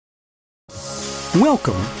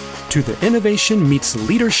Welcome to the Innovation Meets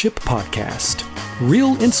Leadership podcast.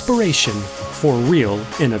 Real inspiration for real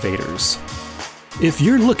innovators. If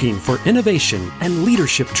you're looking for innovation and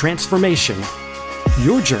leadership transformation,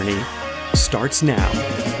 your journey starts now.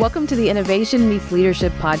 Welcome to the Innovation Meets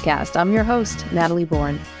Leadership podcast. I'm your host, Natalie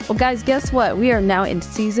Bourne. Well, guys, guess what? We are now in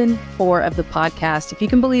season 4 of the podcast. If you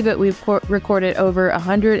can believe it, we've recorded over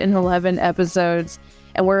 111 episodes,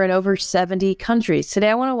 and we're in over 70 countries. Today,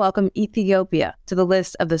 I want to welcome Ethiopia to the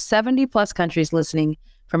list of the 70 plus countries listening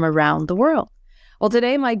from around the world. Well,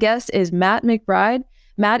 today, my guest is Matt McBride.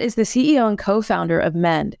 Matt is the CEO and co-founder of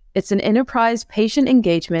Mend. It's an enterprise patient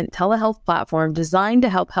engagement telehealth platform designed to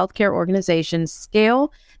help healthcare organizations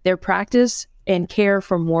scale their practice and care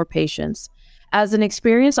for more patients. As an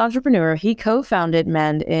experienced entrepreneur, he co-founded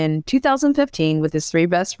Mend in 2015 with his 3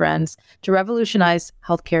 best friends to revolutionize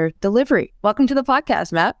healthcare delivery. Welcome to the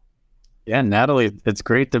podcast, Matt. Yeah, Natalie, it's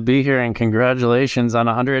great to be here, and congratulations on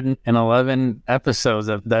 111 episodes.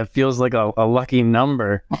 That feels like a lucky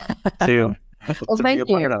number to, well, to thank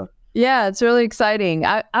be a part you. of. Yeah, it's really exciting.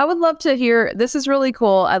 I would love to hear, this is really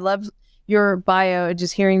cool. I love your bio,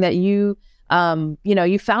 just hearing that you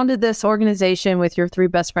founded this organization with your 3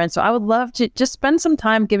 best friends. So I would love to just spend some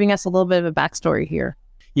time giving us a little bit of a backstory here.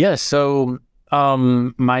 Yeah, so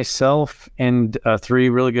myself and 3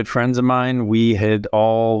 really good friends of mine, we had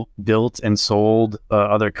all built and sold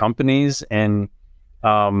other companies, and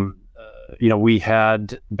we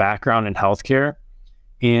had background in healthcare,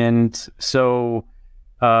 and so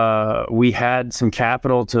we had some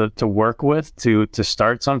capital to work with to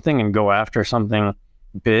start something and go after something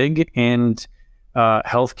big, and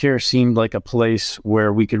healthcare seemed like a place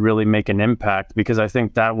where we could really make an impact, because I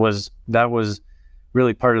think that was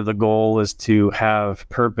really part of the goal, is to have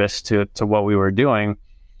purpose to what we were doing.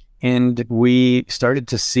 And we started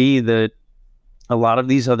to see that a lot of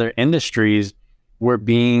these other industries were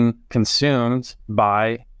being consumed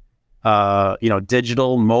by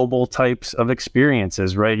digital mobile types of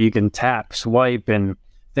experiences, right? You can tap, swipe, and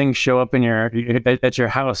things show up at your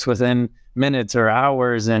house within minutes or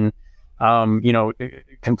hours, and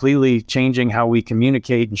completely changing how we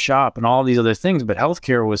communicate and shop and all these other things. But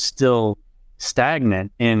healthcare was still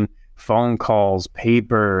stagnant in phone calls,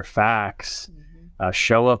 paper, fax,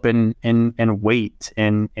 show up and wait,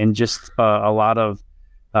 and just a lot of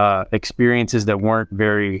experiences that weren't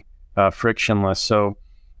very frictionless. So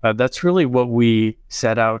that's really what we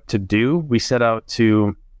set out to do. We set out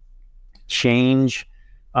to change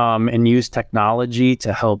and use technology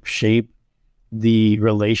to help shape the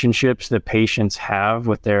relationships that patients have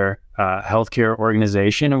with their healthcare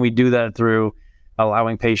organization. And we do that through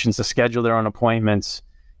allowing patients to schedule their own appointments,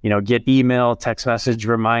 get email, text message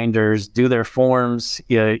reminders, do their forms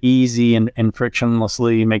easy and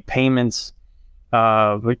frictionlessly, make payments,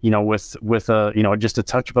 with just a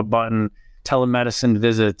touch of a button, telemedicine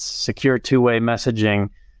visits, secure two-way messaging.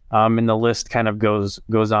 And the list kind of goes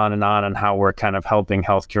on how we're kind of helping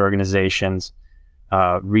healthcare organizations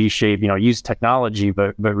reshape, use technology,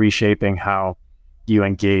 but reshaping how you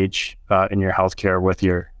engage in your healthcare with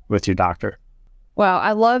your doctor. Wow,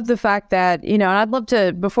 I love the fact that, and I'd love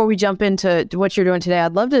to, before we jump into what you're doing today,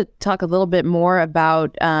 I'd love to talk a little bit more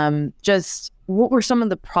about just what were some of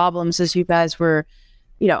the problems as you guys were,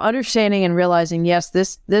 understanding and realizing, yes,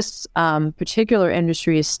 this particular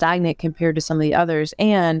industry is stagnant compared to some of the others,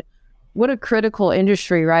 and what a critical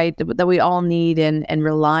industry, right, that we all need and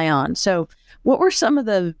rely on. So what were some of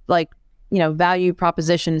the value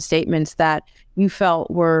proposition statements that you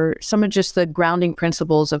felt were some of just the grounding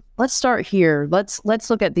principles of, let's start here, let's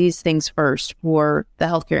look at these things first for the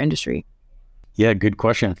healthcare industry? Yeah, good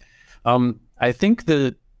question. I think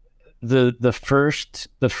the first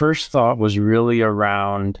thought was really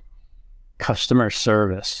around customer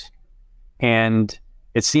service, and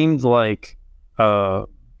it seemed like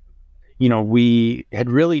we had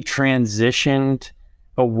really transitioned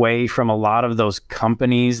away from a lot of those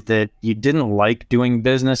companies that you didn't like doing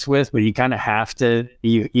business with, but you kind of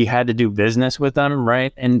you had to do business with them,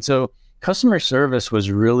 right? And so customer service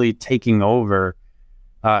was really taking over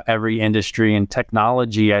every industry, and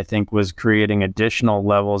technology, I think, was creating additional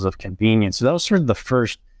levels of convenience. So that was sort of the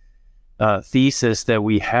first thesis that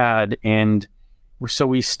we had. And so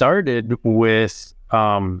we started with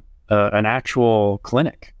an actual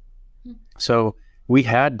clinic. So we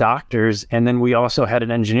had doctors, and then we also had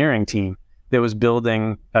an engineering team that was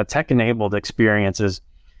building tech-enabled experiences.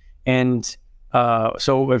 And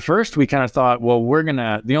so at first we kind of thought, well,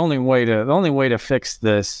 the only way to fix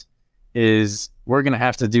this is we're going to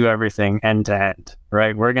have to do everything end to end,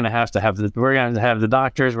 right? We're going to have to have the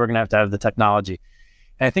doctors, we're going to have the technology.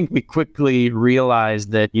 And I think we quickly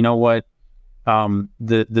realized that, you know what,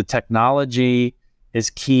 The technology is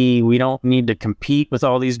key. We don't need to compete with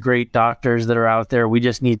all these great doctors that are out there. We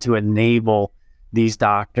just need to enable these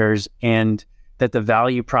doctors, and that the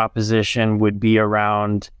value proposition would be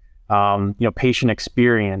around, patient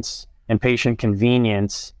experience and patient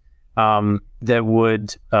convenience, that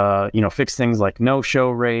would, fix things like no-show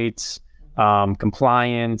rates,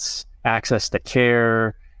 compliance, access to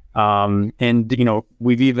care. And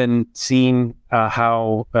we've even seen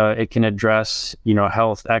how it can address,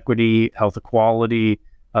 health equity, health equality.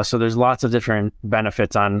 So there's lots of different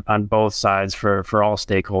benefits on both sides for all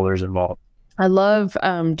stakeholders involved. I love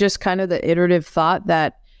just kind of the iterative thought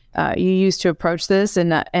that you use to approach this.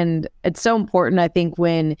 And it's so important, I think,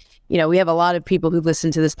 when, we have a lot of people who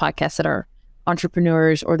listen to this podcast that are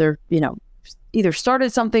entrepreneurs, or they're, either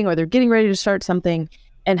started something or they're getting ready to start something,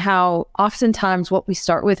 and how oftentimes what we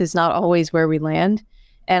start with is not always where we land.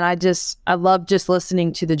 And I love just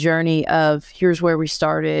listening to the journey of, here's where we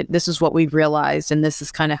started, this is what we've realized, and this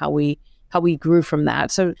is kind of how we grew from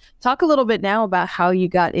that. So talk a little bit now about how you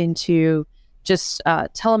got into just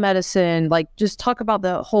telemedicine, like just talk about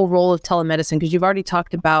the whole role of telemedicine, because you've already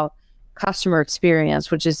talked about customer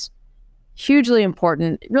experience, which is hugely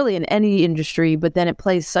important really in any industry, but then it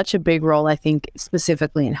plays such a big role, I think,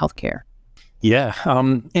 specifically in healthcare. Yeah.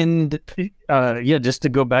 Just to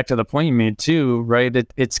go back to the point you made too, right?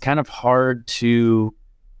 It's kind of hard to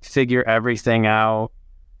figure everything out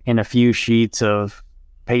in a few sheets of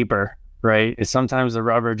paper, right? Sometimes the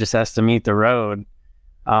rubber just has to meet the road.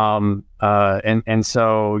 So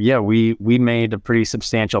we made a pretty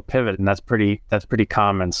substantial pivot, and that's pretty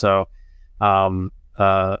common. So, for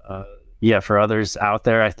others out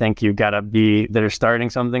there, I think that are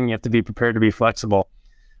starting something, you have to be prepared to be flexible.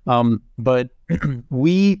 But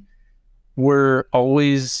we were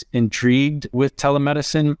always intrigued with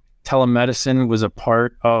telemedicine. Telemedicine was a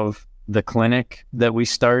part of the clinic that we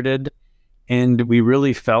started, and we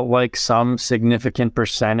really felt like some significant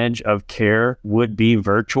percentage of care would be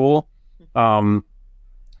virtual.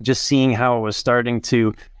 Just seeing how it was starting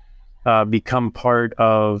to become part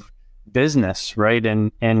of business, right?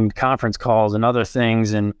 And conference calls and other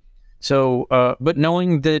things. And so, but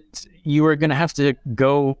knowing that you were going to have to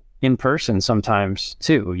go in person sometimes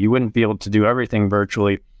too, you wouldn't be able to do everything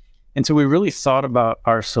virtually. And so we really thought about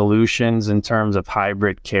our solutions in terms of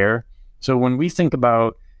hybrid care. So when we think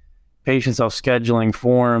about patient self-scheduling,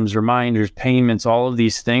 forms, reminders, payments, all of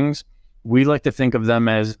these things, we like to think of them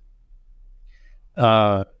as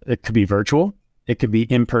it could be virtual, it could be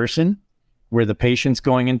in person, where the patient's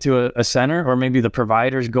going into a center, or maybe the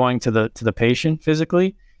provider's going to the patient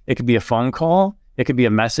physically. It could be a phone call. It could be a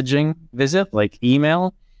messaging visit, like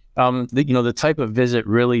email. The type of visit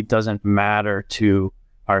really doesn't matter to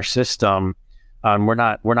our system. We're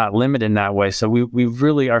not limited in that way. So we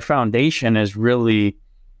really, our foundation is really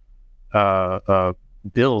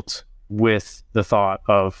built with the thought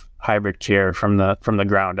of hybrid care from the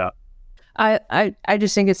ground up. I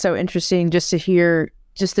just think it's so interesting just to hear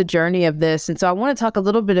just the journey of this. And so I want to talk a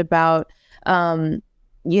little bit about,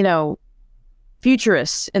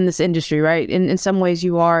 futurists in this industry, right? In some ways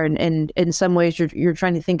you are, and in some ways you're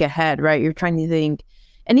trying to think ahead, right? You're trying to think,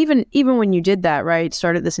 and even when you did that, right,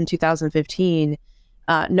 started this in 2015,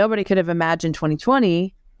 nobody could have imagined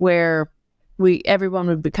 2020, where everyone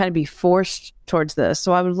would kind of be forced towards this.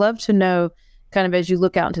 So I would love to know, kind of as you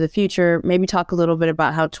look out into the future, maybe talk a little bit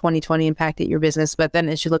about how 2020 impacted your business, but then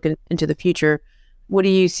as you look into the future, what do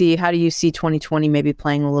you see? How do you see 2020 maybe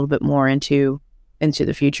playing a little bit more into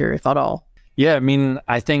the future, if at all? Yeah, I mean,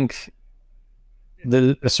 I think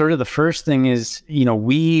the sort of the first thing is,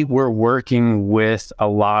 we were working with a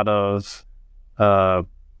lot of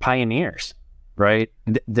pioneers, right?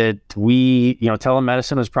 That we,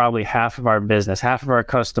 telemedicine was probably half of our business. Half of our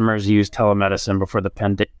customers used telemedicine before the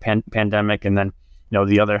pandemic, and then,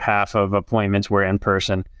 the other half of appointments were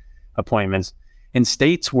in-person appointments. And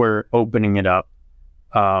states were opening it up,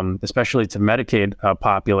 especially to Medicaid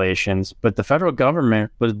populations, but the federal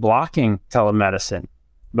government was blocking telemedicine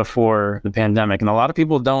before the pandemic. And a lot of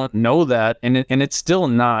people don't know that, and it's still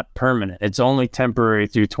not permanent. It's only temporary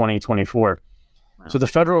through 2024. Wow. So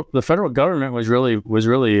the federal government was really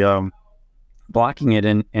blocking it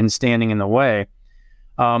and standing in the way.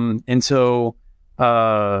 And so,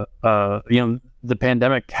 the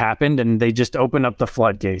pandemic happened, and they just opened up the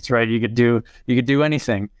floodgates, right? You could do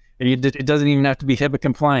anything. It doesn't even have to be HIPAA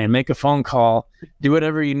compliant. Make a phone call, do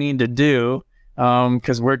whatever you need to do,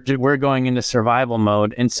 because we're going into survival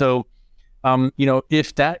mode. And so,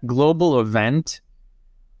 if that global event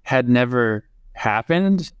had never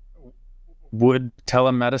happened, would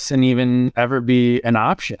telemedicine even ever be an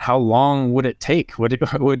option? How long would it take?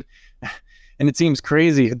 and it seems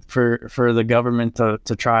crazy for the government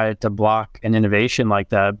to try to block an innovation like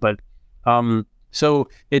that. But so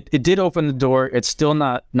it did open the door. It's still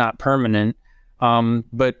not permanent.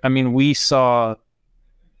 But I mean, we saw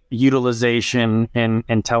utilization in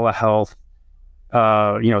telehealth.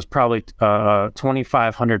 It's probably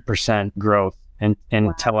 2,500% growth in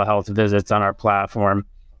wow. telehealth visits on our platform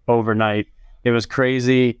overnight. It was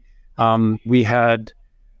crazy. We had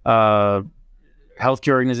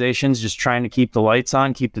healthcare organizations just trying to keep the lights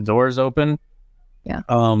on, keep the doors open,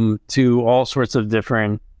 to all sorts of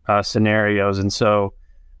different scenarios. And so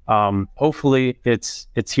hopefully it's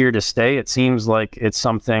here to stay. It seems like it's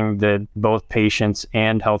something that both patients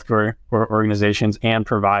and healthcare organizations and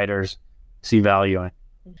providers see value in.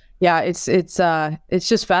 Yeah, it's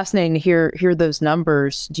just fascinating to hear those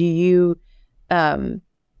numbers. Do you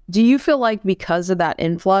feel like because of that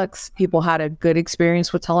influx, people had a good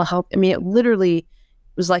experience with telehealth? I mean, it literally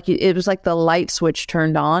was like the light switch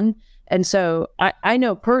turned on. And so I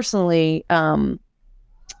know personally, I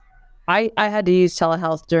had to use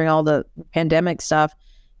telehealth during all the pandemic stuff,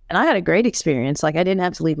 and I had a great experience. Like, I didn't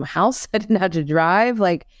have to leave my house. I didn't have to drive.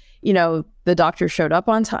 Like, the doctor showed up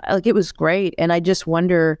on time. Like, it was great. And I just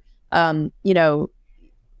wonder,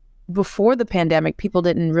 before the pandemic, people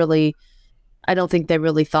didn't really, I don't think they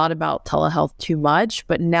really thought about telehealth too much.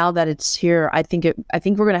 But now that it's here, I think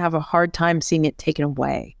we're going to have a hard time seeing it taken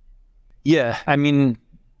away. Yeah, I mean,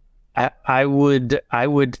 I would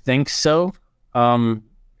think so.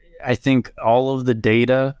 I think all of the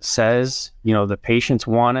data says, the patients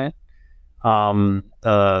want it.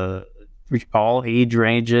 All age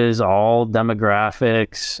ranges, all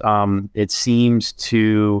demographics. It seems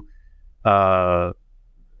to,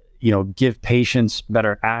 give patients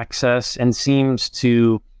better access, and seems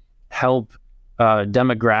to help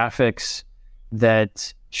demographics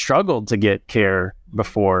that struggled to get care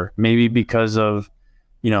before, maybe because of,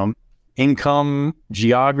 income,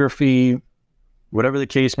 geography, whatever the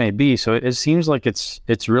case may be. So it seems like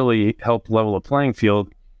it's really helped level the playing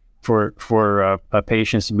field for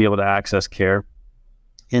patients to be able to access care.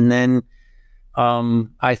 And then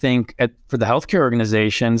I think for the healthcare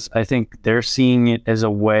organizations, I think they're seeing it as a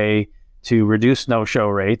way to reduce no-show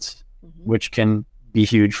rates, which can be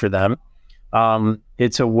huge for them.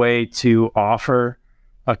 It's a way to offer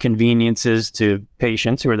conveniences to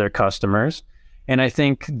patients who are their customers. And I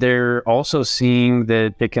think they're also seeing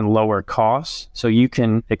that it can lower costs. So you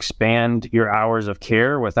can expand your hours of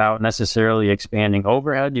care without necessarily expanding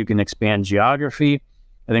overhead. You can expand geography.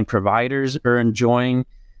 I think providers are enjoying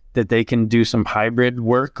that they can do some hybrid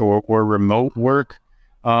work or remote work.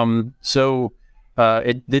 So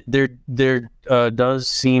there does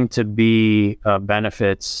seem to be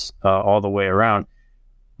benefits all the way around.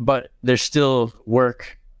 But there's still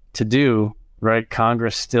work to do. Right,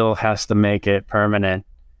 Congress still has to make it permanent.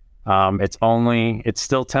 It's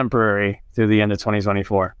still temporary through the end of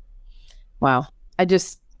 2024. Wow,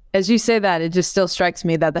 as you say that, it just still strikes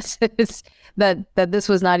me that that this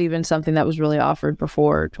was not even something that was really offered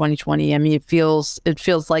before 2020. I mean, it feels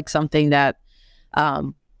like something that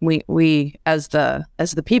we as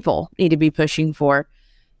the people need to be pushing for.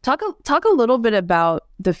 Talk a little bit about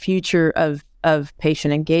the future of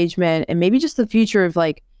patient engagement, and maybe just the future of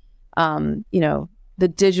the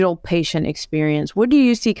digital patient experience. What do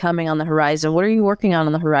you see coming on the horizon? What are you working on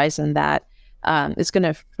the horizon that is going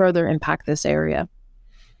to further impact this area?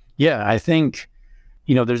 Yeah, I think,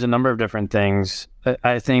 there's a number of different things.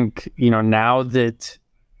 I think, now that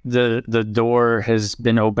the door has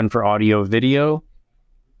been open for audio video,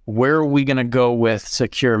 where are we going to go with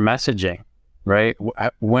secure messaging, right?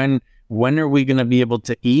 When are we going to be able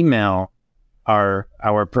to email our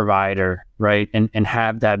provider, right? And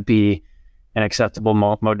have that be an acceptable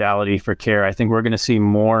modality for care. I think we're going to see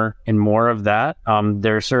more and more of that.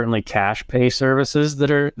 There are certainly cash pay services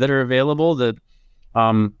that are available that,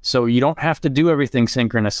 so you don't have to do everything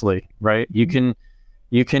synchronously, right? You can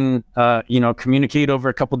communicate over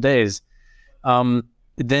a couple days.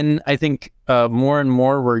 Then I think more and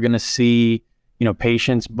more we're going to see,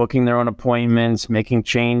 patients booking their own appointments, making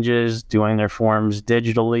changes, doing their forms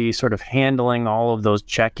digitally, sort of handling all of those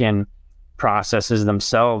check-in processes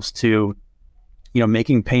themselves to,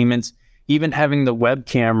 making payments, even having the web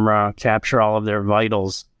camera capture all of their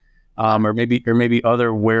vitals, or maybe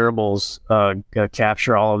other wearables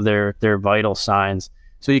capture all of their vital signs.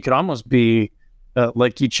 So you could almost be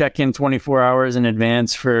like you check in 24 hours in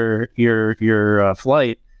advance for your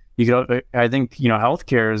flight. I think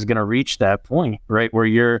healthcare is going to reach that point, right, where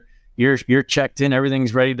you're checked in,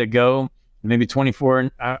 everything's ready to go, maybe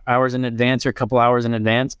 24 hours in advance or a couple hours in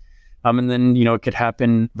advance, and then it could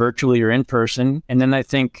happen virtually or in person. And then I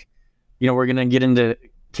think we're going to get into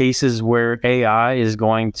cases where AI is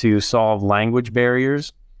going to solve language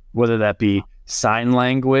barriers, whether that be sign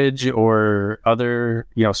language or other,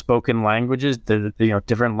 spoken languages,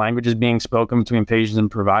 different languages being spoken between patients and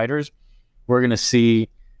providers. We're going to see,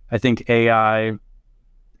 I think, AI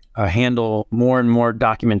handle more and more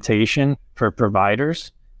documentation for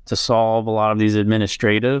providers to solve a lot of these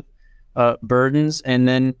administrative burdens. And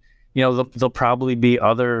then, there'll probably be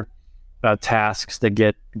other tasks that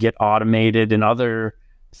get automated, and other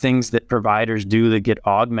things that providers do that get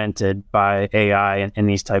augmented by AI and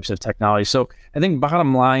these types of technology. So I think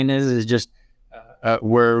bottom line is just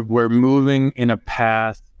we're moving in a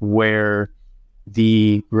path where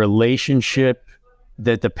the relationship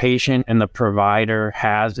that the patient and the provider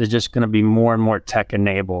has is just going to be more and more tech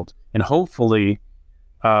enabled, and hopefully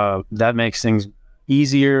that makes things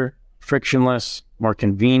easier, frictionless, more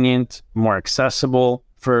convenient, more accessible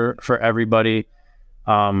for everybody.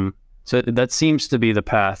 So that seems to be the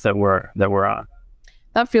path that we're on.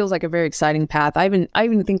 That feels like a very exciting path. I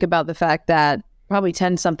even think about the fact that probably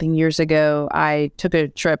 10 something years ago, I took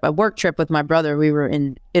a work trip with my brother. We were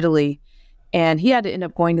in Italy, and he had to end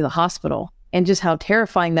up going to the hospital, and just how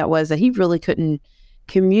terrifying that was, that he really couldn't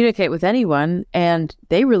communicate with anyone, and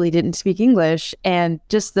they really didn't speak English, and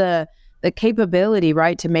just the capability,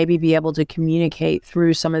 right, to maybe be able to communicate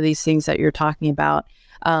through some of these things that you're talking about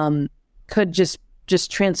could just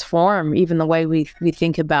transform even the way we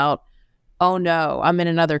think about, oh no, I'm in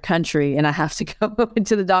another country and I have to go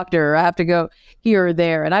to the doctor, or I have to go here or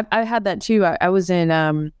there. And I had that too. I was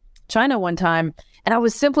in China one time, and I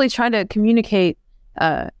was simply trying to communicate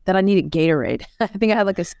that I needed Gatorade. I think I had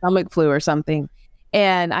like a stomach flu or something,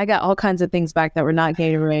 and I got all kinds of things back that were not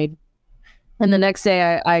Gatorade. And the next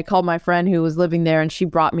day I called my friend who was living there, and she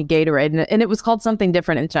brought me Gatorade, and it was called something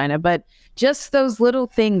different in China. But just those little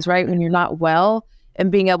things, right, when you're not well,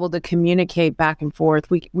 and being able to communicate back and forth,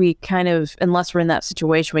 we kind of, unless we're in that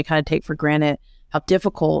situation, we kind of take for granted how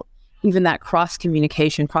difficult even that cross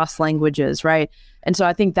communication, cross languages, right? And so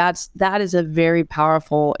I think that is a very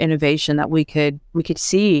powerful innovation that we could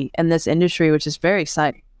see in this industry, which is very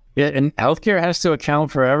exciting. Yeah, and healthcare has to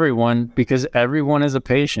account for everyone, because everyone is a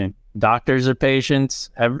patient. Doctors are patients.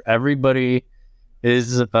 Everybody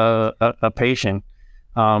is a patient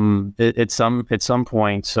at some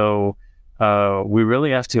point. So we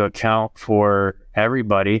really have to account for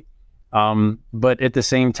everybody. But at the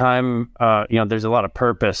same time, there's a lot of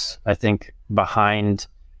purpose, I think, behind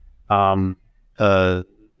the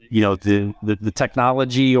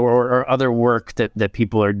technology or other work that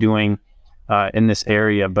people are doing in this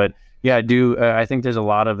area. But yeah, I think there's a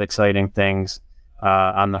lot of exciting things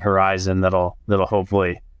on the horizon that'll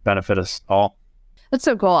hopefully benefit us all. That's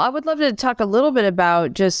so cool. I would love to talk a little bit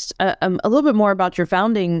about just a little bit more about your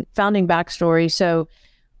founding backstory. So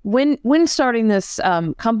when starting this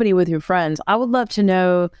company with your friends, I would love to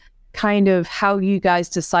know kind of how you guys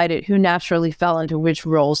decided who naturally fell into which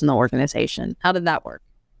roles in the organization. How did that work?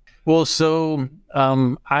 Well, so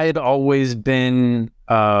I had always been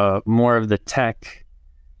more of the tech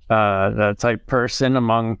type person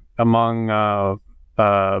among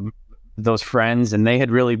those friends, and they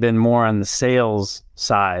had really been more on the sales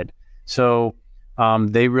side. So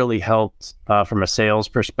they really helped from a sales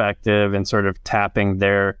perspective and sort of tapping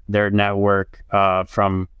their network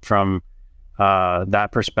from that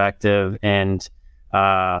perspective. And so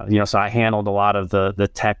I handled a lot of the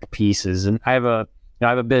tech pieces, and I have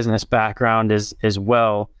a business background as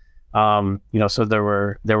well. So there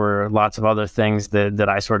were lots of other things that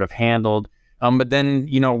I sort of handled. But then,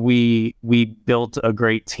 we built a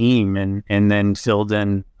great team and then filled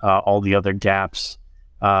in all the other gaps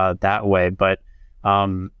that way. But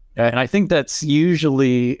and I think that's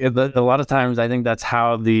usually a lot of times. I think that's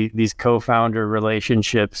how these co-founder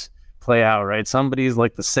relationships play out, right? Somebody's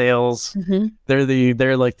like the sales, they're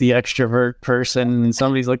like the extrovert person, and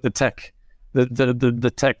somebody's like the tech,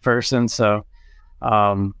 the tech person. So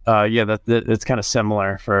it's kind of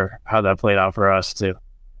similar for how that played out for us too.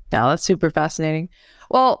 Yeah, that's super fascinating.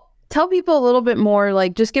 Well, tell people a little bit more,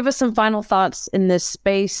 like just give us some final thoughts in this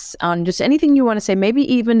space on just anything you want to say, maybe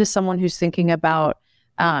even to someone who's thinking about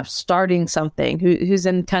starting something, who's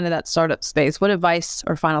in kind of that startup space. What advice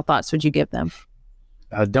or final thoughts would you give them?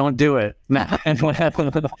 Don't do it.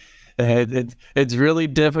 It's really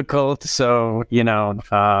difficult. So,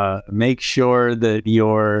 make sure that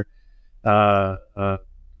your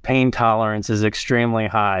pain tolerance is extremely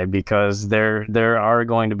high, because there are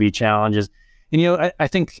going to be challenges. And I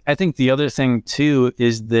think the other thing too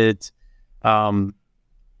is that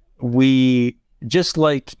we, just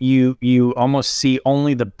like you almost see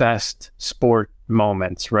only the best sport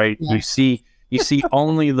moments, right? Yeah. You see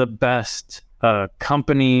only the best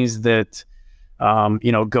companies that,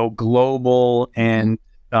 go global and,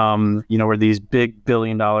 are these big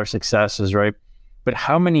billion-dollar successes, right? But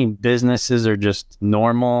how many businesses are just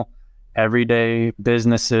normal, everyday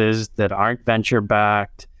businesses that aren't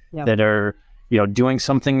venture-backed, that are, doing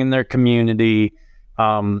something in their community?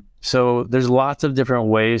 So there's lots of different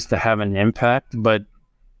ways to have an impact, but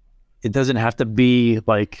it doesn't have to be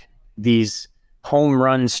like these home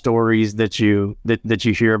run stories that you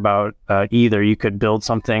hear about either. You could build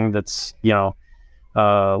something that's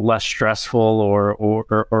less stressful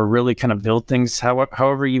or really kind of build things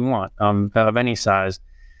however you want, of any size.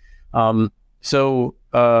 But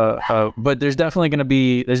there's definitely going to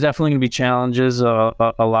be challenges, a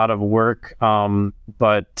lot of work.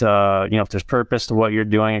 But if there's purpose to what you're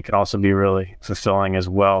doing, it could also be really fulfilling as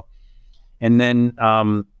well. And then,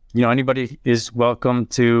 anybody is welcome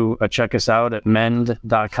to check us out at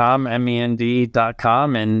mend.com,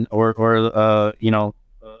 MEND.com, and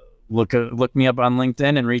look me up on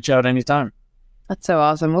LinkedIn and reach out anytime. That's so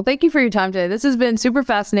awesome. Well, thank you for your time today. This has been super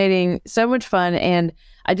fascinating, so much fun. And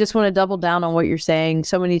I just want to double down on what you're saying.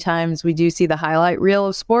 So many times we do see the highlight reel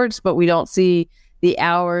of sports, but we don't see the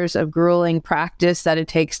hours of grueling practice that it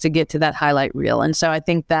takes to get to that highlight reel. And so I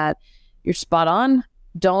think that you're spot on.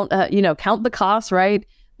 Don't, count the costs, right?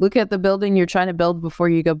 Look at the building you're trying to build before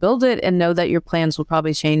you go build it, and know that your plans will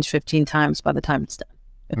probably change 15 times by the time it's done.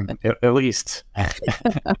 At least.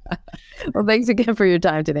 Well, thanks again for your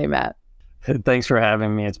time today, Matt. Thanks for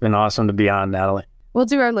having me. It's been awesome to be on, Natalie. Well,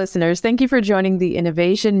 to our listeners, thank you for joining the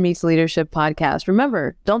Innovation Meets Leadership podcast.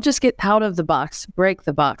 Remember, don't just get out of the box, break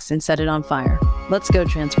the box and set it on fire. Let's go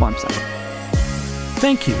transform something.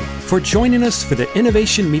 Thank you for joining us for the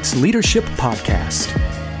Innovation Meets Leadership podcast.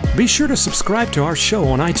 Be sure to subscribe to our show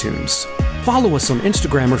on iTunes. Follow us on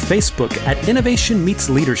Instagram or Facebook at Innovation Meets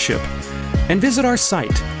Leadership, and visit our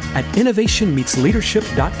site at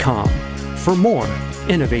innovationmeetsleadership.com for more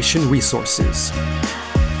innovation resources.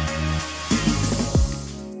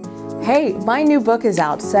 Hey, my new book is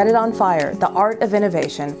out, Set It on Fire, The Art of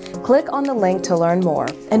Innovation. Click on the link to learn more.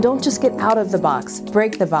 And don't just get out of the box,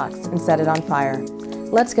 break the box and set it on fire.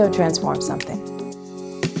 Let's go transform something.